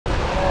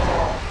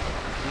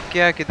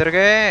क्या किधर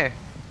गए?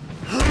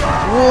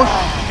 Oh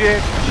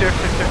shit shit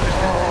shit.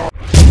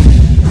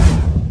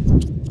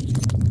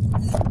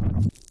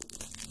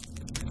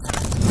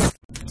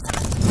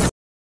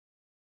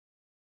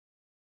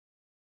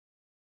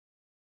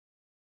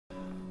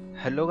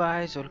 Hello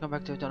guys, welcome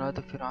back to channel.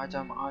 तो फिर आज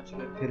हम आ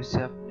चुके हैं फिर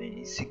से अपने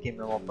इसी गेम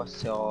में वापस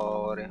से,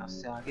 और यहाँ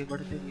से आगे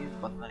बढ़ते हुए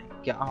पता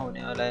नहीं क्या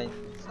होने वाला है।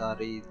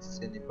 सारे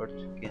से निपट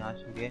चुके आ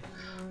चुके,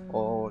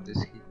 और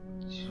जिसकी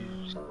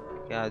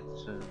क्या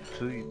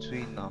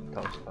सुई नाम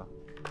था उसका,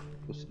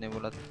 उसने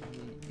बोला था कि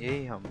ये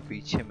हम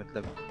पीछे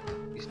मतलब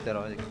इस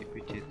दरवाजे के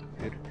पीछे। तो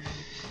फिर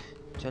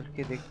चल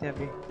के देखते हैं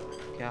अभी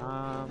क्या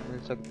मिल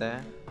सकता है।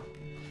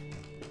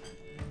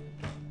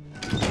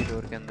 इसी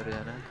डोर के अंदर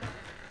जाना है।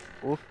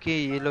 ओके,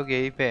 ये लोग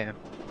यहीं पे हैं।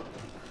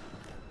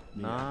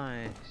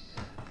 नाइस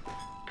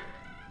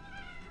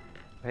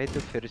भाई, तो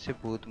फिर से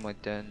भूत मत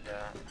जान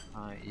जा।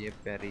 हाँ, ये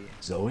प्यारी है।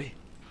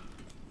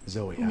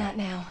 Zoe, not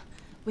now.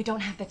 We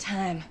don't have the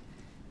time.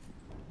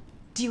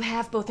 Do you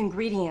have both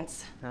ingredients?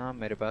 हाँ,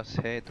 मेरे पास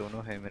है,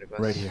 दोनों है मेरे पास।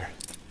 Right here.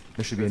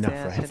 There should be enough,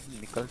 right?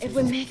 It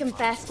would make him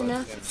fast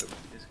enough.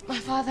 My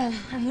father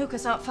and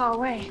Lucas aren't far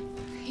away.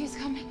 He's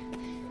coming.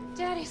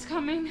 Daddy's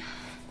coming.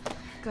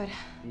 Good.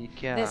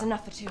 There's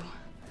enough for two.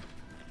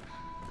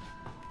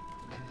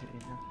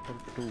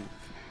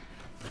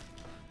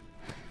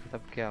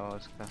 तब क्या हुआ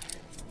उसका?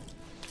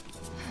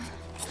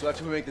 So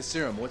after we make the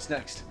serum, what's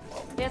next?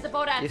 There's a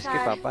boat outside. इसके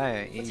पापा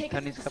है,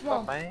 Ethan इसका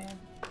पापा है।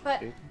 But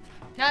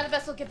none of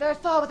us will get very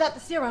far without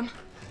the serum.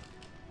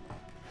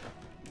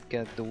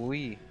 क्या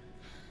दूई?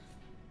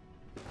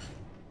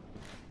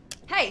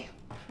 Hey,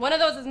 one of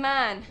those is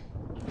mine.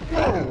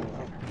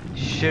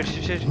 Shit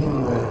shit shit.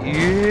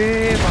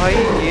 ये भाई,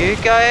 ये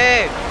क्या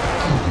है?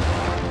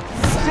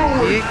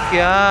 ये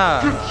क्या?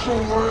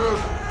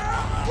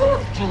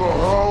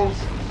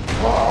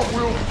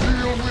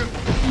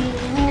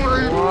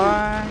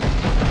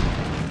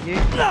 ये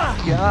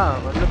क्या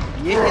मतलब,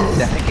 ये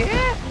इंसान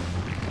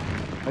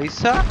है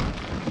ऐसा?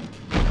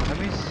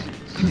 हमें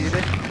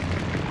सीधे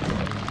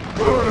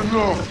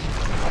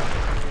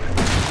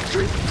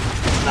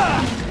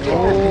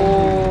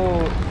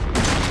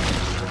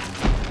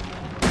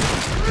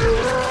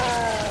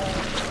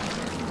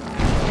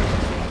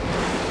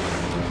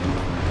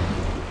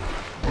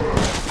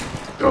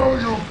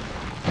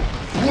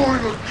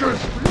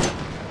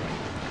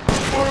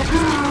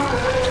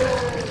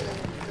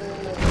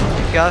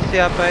क्या से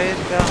आप आए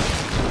इसका?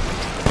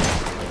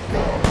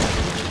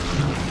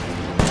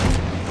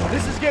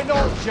 This is getting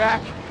old,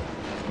 Jack.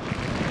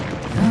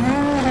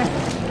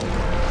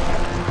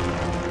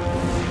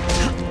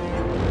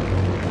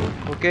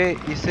 Okay,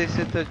 इससे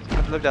तो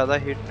मतलब ज्यादा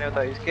हिट नहीं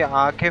होता। इसकी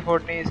आंखें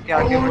फोड़नी, इसकी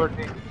आंखें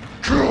फोड़नी।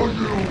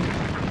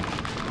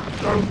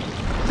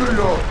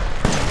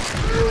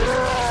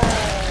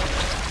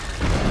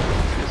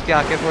 इसकी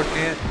आंखें फोड़नी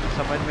है,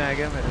 समझ में आ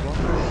गया मेरे को।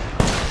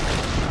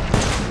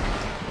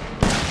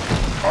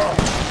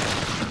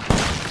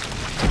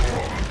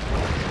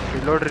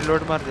 रिलोड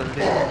रिलोड मार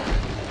जल्दी।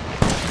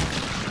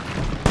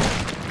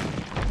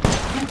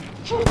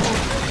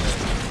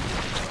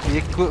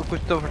 ये कुछ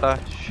तो फटा।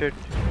 शिट।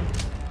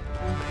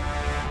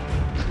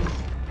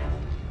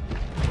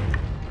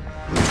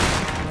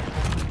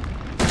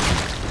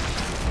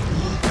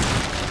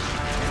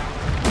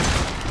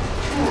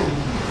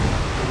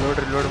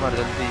 रिलोड मार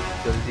जल्दी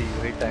जल्दी,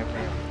 वही टाइम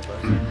नहीं।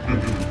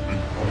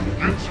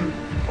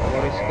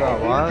 और इसका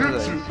आवाज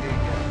ऐसी क्या?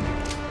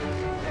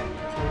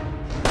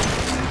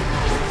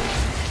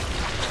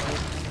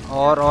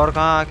 और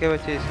कहाँ आके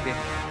बचे इसके?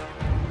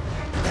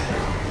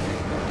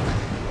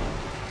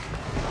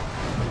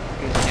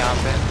 यहाँ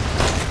पे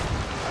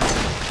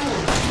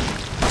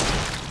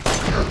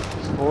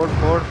फोड़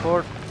फोड़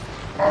फोड़।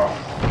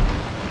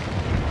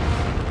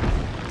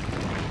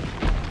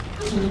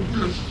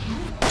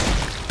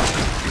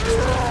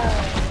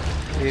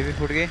 ये भी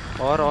फूट गई।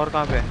 और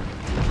कहाँ पे?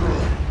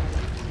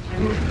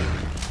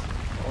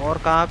 और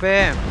कहाँ पे?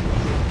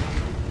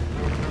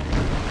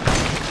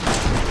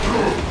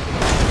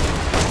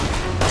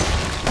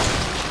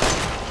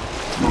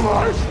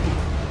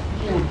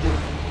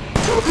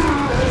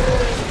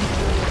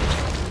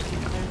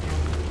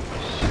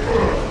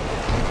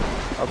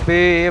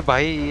 अबे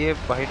ये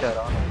भाई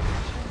डरा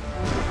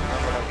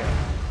क्या?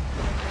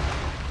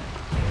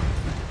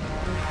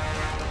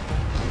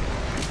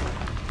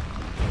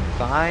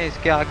 कहाँ है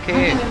इसके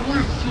आंखें?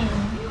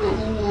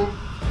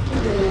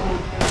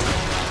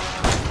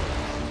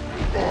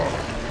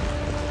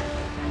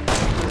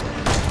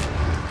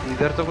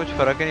 इधर तो कुछ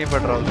फर्क ही नहीं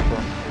पड़ रहा उसको।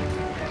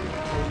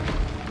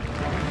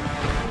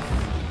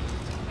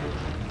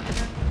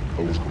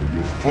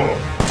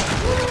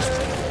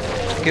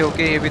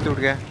 ओके, ये भी टूट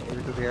गया, ये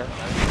भी टूट गया।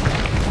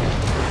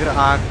 तो फिर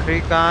आखिरी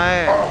कहाँ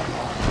है?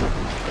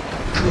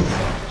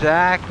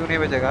 जैक, तू नहीं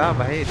बचेगा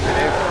भाई।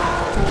 तेरे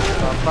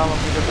पापा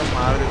मम्मी को तो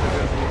मार देते थे।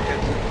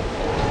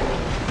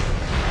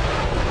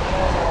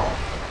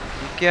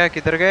 क्या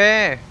किधर गए?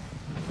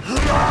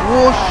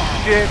 ओह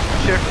शिट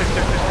शिट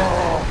शिट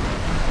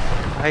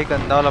भाई,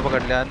 गंदा वाला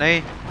पकड़ लिया। नहीं,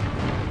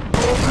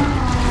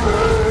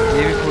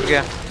 ये भी फूट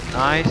गया।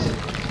 नाइस।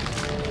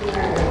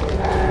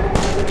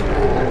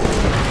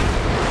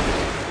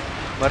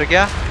 मर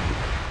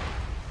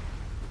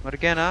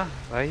गया ना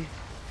भाई।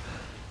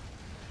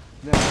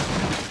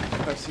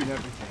 I've seen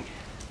everything.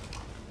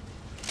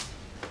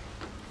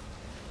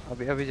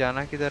 अभी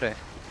जाना किधर है?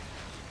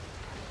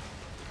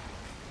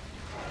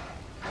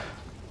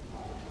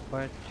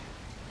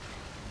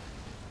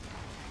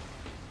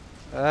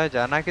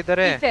 जाना किधर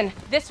है? Ethan,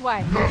 this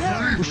way.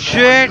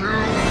 Shit!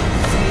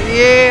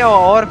 ये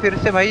और फिर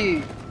से भाई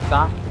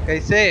कहाँ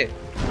कैसे?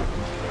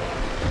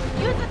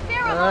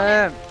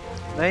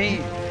 नहीं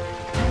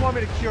You want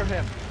me to cure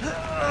him?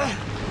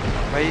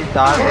 भाई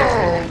दाल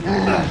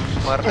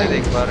मरने दे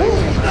एक बार,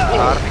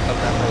 बाहर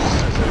निकलना है।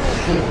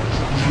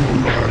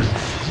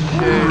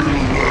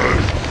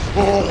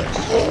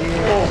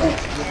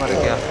 मर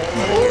गया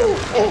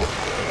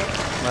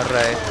मर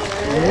रहा है।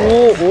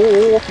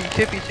 ओ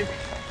पीछे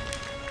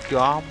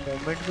क्या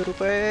मोमेंट में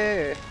रुके।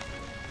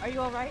 Are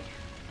you all right?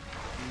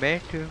 मैं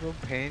ठीक हूँ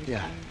बहन की।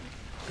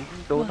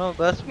 दोनों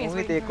बस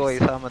मूवी देखो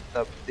ऐसा,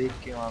 मतलब देख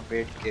के वहाँ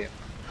बैठ के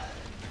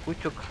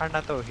कुछ उखाड़ना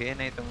तो है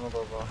नहीं तुम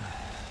लोगों को।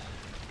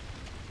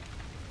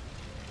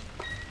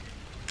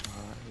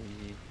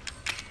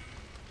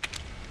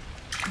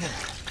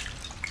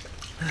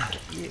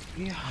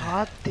 ये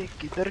हाथ देख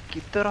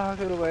किधर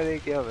आके रुका दे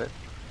क्या है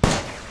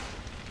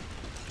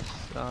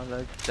साला।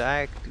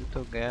 जैक तू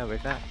तो गया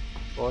बेटा,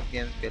 बहुत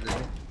गेम खेल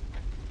ले।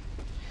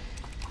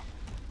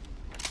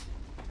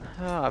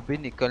 हाँ अभी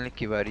निकलने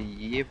की बारी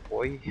ये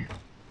बॉय।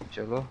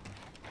 चलो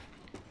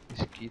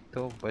इसकी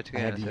तो बच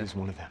गया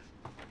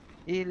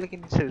ये,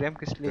 लेकिन इस रैम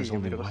किस लिए ये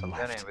मेरे को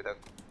समझा नहीं अभी तक।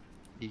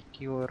 एक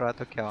ही हो रहा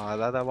तो क्या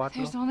आधा बांट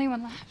लो।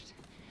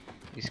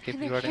 इसके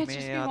पिछवाड़े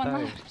में आता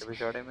है, इसके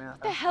पिछवाड़े में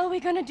आता है।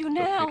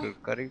 तो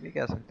कर भी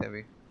क्या सकते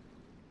अभी।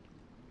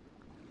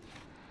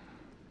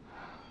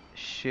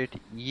 शिट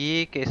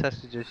ये कैसा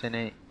सिचुएशन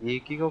है,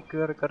 एक ही को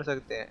क्योर कर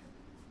सकते हैं।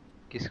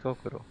 किसको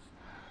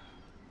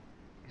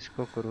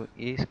करो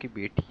ये इसकी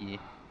बेटी है,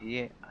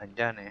 ये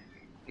अनजान है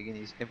लेकिन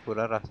इसने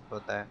पूरा रास्ता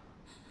बताया।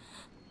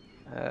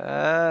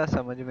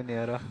 समझ में नहीं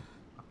आ रहा।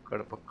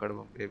 अक्कड़ पक्कड़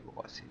बम्बे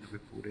वासिन भी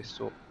पूरे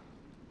 100।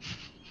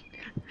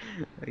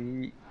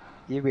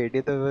 ये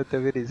बेटे तो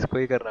फिर इसको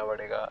ही करना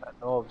पड़ेगा,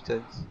 नो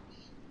ऑप्शंस।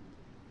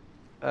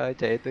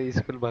 चाहे तो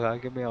स्कूल भगा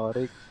के मैं और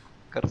एक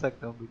कर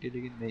सकता हूँ बेटी,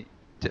 लेकिन नहीं।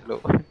 चलो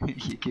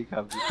ये की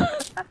काफी।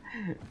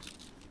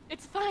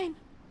 It's fine.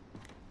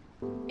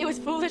 It was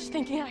foolish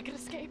thinking I could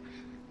escape.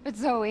 But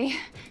Zoe,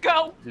 go.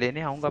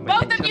 लेने आऊँगा मैं।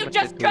 Both of you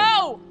just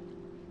go.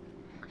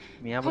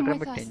 मियाँ बोल रहा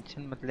मैं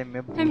टेंशन मतलब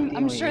मैं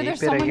I'm sure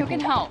there's someone who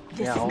can help.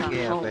 मैं आऊँगी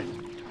यहाँ पे।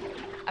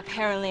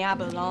 Apparently I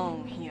belong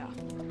here.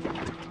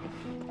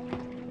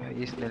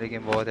 इसने लेकिन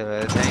बहुत है।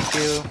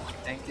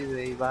 Thank you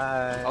very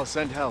bye. I'll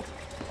send help.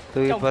 तो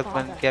इस वक्त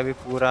बन के अभी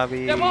पूरा भी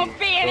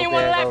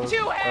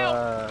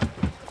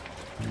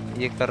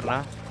ये करना।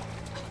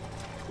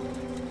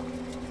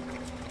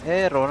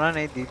 ए रोना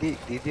नहीं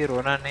दीदी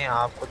रोना नहीं,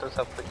 आपको तो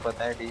सब कुछ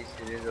पता है। डी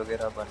सीरीज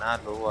वगैरह बना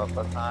लो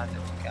वापस आ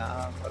जाओ, क्या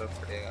फर्क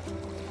पड़ेगा।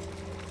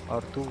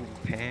 और तू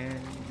बहन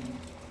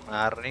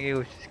मारने की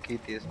कोशिश की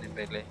थी इसने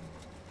पहले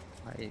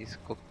भाई।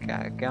 इसको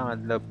क्या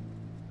मतलब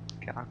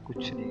क्या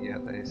कुछ नहीं किया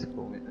था इसको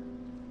मैंने,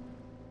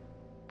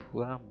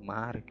 पूरा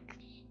मार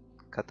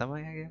खत्म हो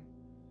गया।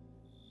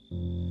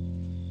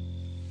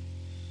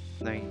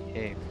 नहीं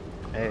है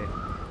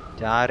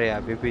जा रहे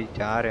अभी भी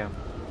जा रहे हम,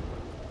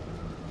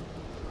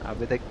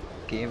 अभी तक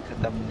गेम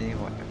खत्म नहीं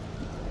हुआ है।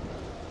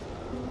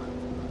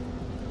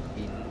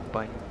 इन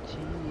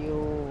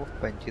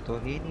पंची तो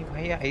ही नहीं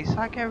भाई,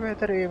 ऐसा क्या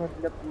वेदर है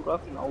मतलब पूरा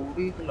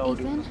क्लाउडी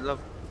मतलब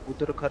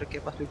उधर घर के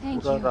पास भी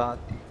पूरा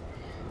रात।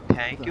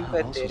 थैंक यू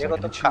तेरे को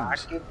तो काट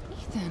के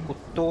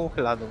कुत्तों को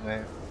खिला दूं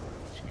मैं।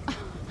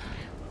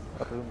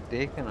 और तुम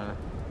देख ना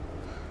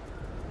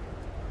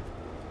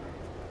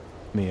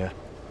Mia,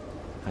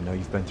 I know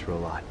you've been through a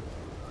lot.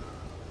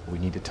 We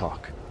need to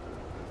talk.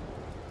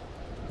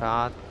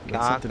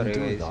 क्या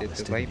करेगा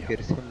इसे तो भाई,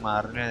 फिर से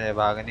मारने है,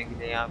 भागने के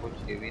लिए यहाँ कुछ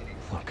है भी नहीं।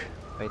 Look,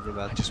 पहली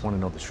बात I just want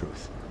to know the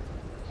truth.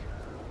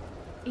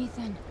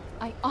 Ethan,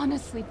 I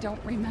honestly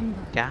don't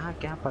remember.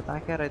 क्या पता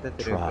क्या रहता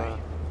तेरे को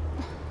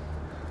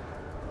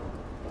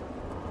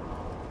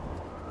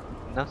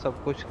ना, सब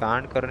कुछ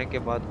कांड करने के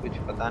बाद कुछ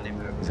पता नहीं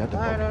मेरे को।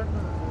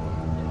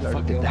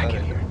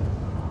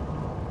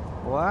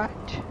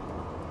 What?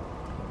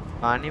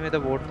 पानी में तो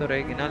बोट तो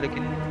रहेगी ना,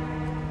 लेकिन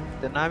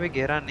इतना भी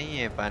गहरा नहीं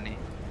है पानी,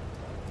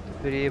 तो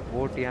फिर ये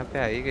बोट यहाँ पे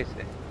आई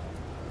कैसे?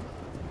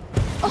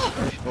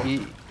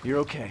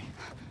 You're okay.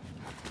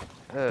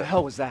 What the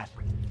hell was that?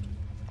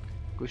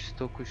 कुछ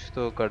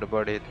तो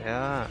गड़बड़ है।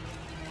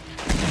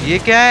 ये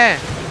क्या है?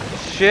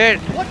 Shit!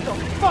 What the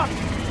fuck?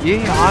 ये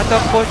यहाँ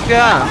तक पहुँच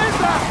गया?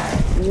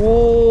 ओ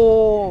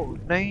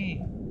नहीं,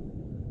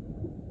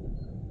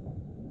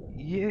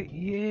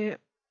 ये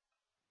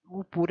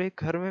वो पूरे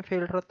घर में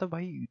फैल रहा था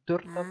भाई,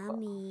 इधर तक।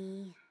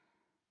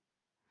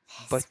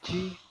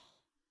 बच्ची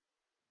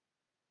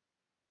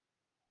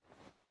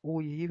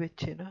वो यही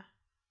बच्चे ना।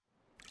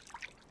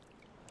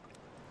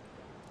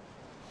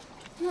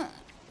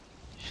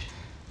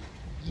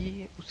 ये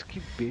ये उसकी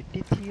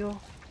बेटी थी वो,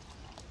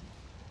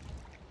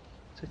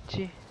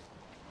 सच्ची।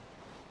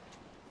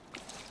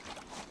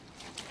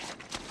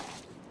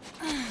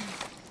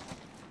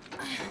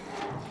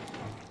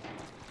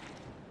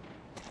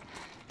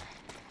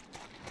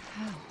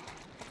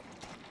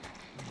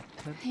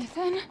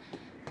 Ethan?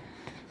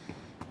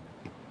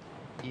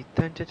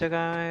 ईथन चचा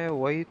कहाँ है?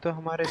 वही तो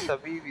हमारे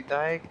सभी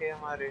विधायक है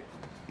हमारे,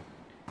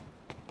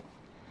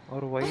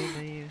 और वही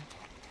नहीं है।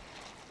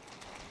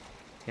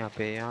 यहाँ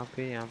पे यहाँ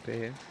पे यहाँ पे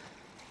है।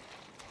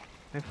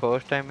 मैं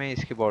फर्स्ट टाइम में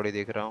इसकी बॉडी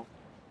देख रहा हूँ।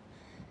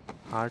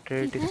 हार्ट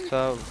रेट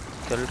इसका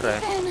चल रहा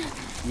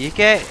है। ये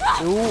क्या है?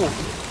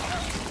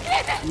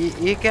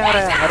 ये क्या हो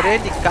रहा है? अरे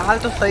निकाल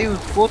तो सही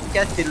उसको,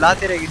 क्या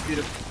चिल्लाते रहेगी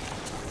सिर्फ।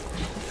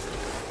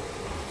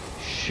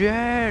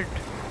 शिट,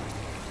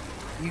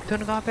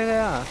 ईथन कहाँ पे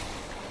गया?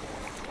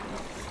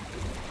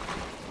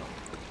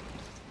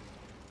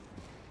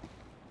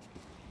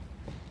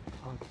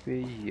 अबे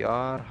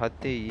यार हद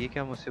है, ये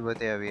क्या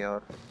मुसीबत है अभी।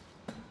 और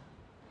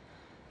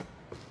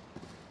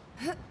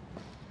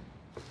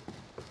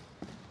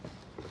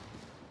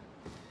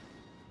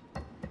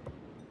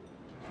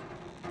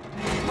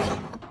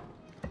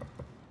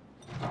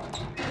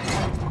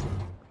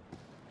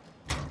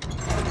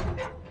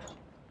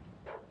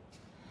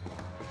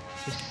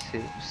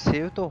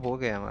सेव तो हो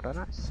गया हमारा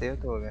ना, सेव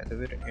तो हो गया, तो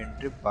फिर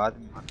एंट्री बाद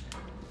में मारते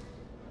हैं।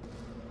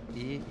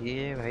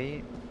 ये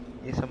भाई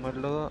ये समझ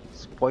लो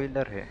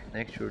स्पॉइलर है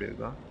नेक्स्ट वीडियो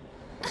का।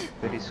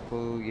 फिर इसको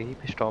यहीं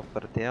पे स्टॉप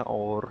करते हैं।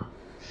 और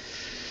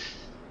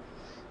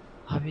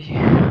अभी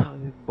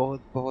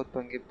बहुत बहुत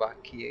पंगे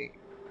बाकी है।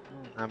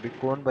 अभी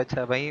कौन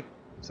बचा भाई?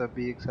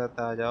 सभी एक साथ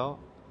आ जाओ,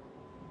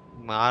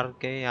 मार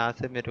के यहाँ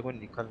से मेरे को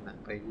निकलना है।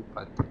 पहली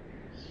बात,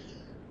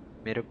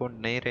 मेरे को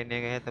नहीं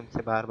रहने गए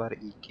तुमसे बार बार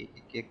एक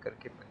एक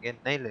करके पंगे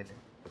नहीं लेने।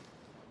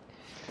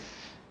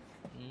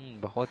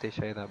 बहुत है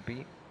शायद अभी,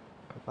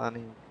 पता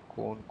नहीं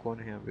कौन कौन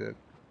है अभी तक।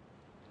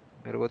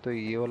 मेरे को तो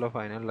ये वाला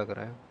फाइनल लग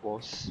रहा है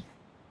बॉस,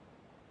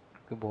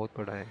 क्योंकि बहुत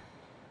बड़ा है,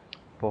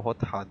 बहुत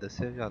हद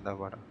से ज्यादा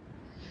बड़ा।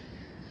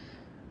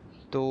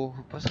 तो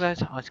बस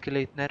गाइस आज के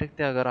लिए इतना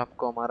रखते हैं। अगर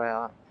आपको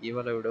हमारा ये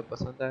वाला वीडियो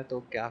पसंद आए तो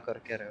क्या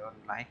करके रहेगा,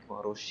 लाइक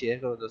मारो, शेयर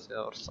करो दोस्तों,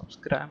 और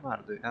सब्सक्राइब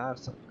मार दो यार।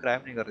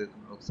 सब्सक्राइब नहीं करते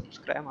तुम लोग,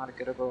 सब्सक्राइब मार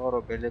के रखो और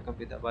बेल आइकन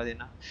भी दबा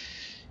देना,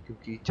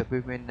 क्योंकि जब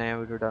भी मैं नया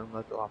वीडियो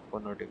डालूंगा तो आपको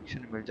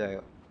नोटिफिकेशन मिल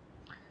जाएगा।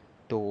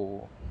 तो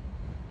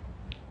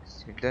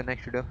see you in the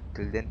next video.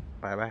 Till then,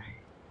 bye bye.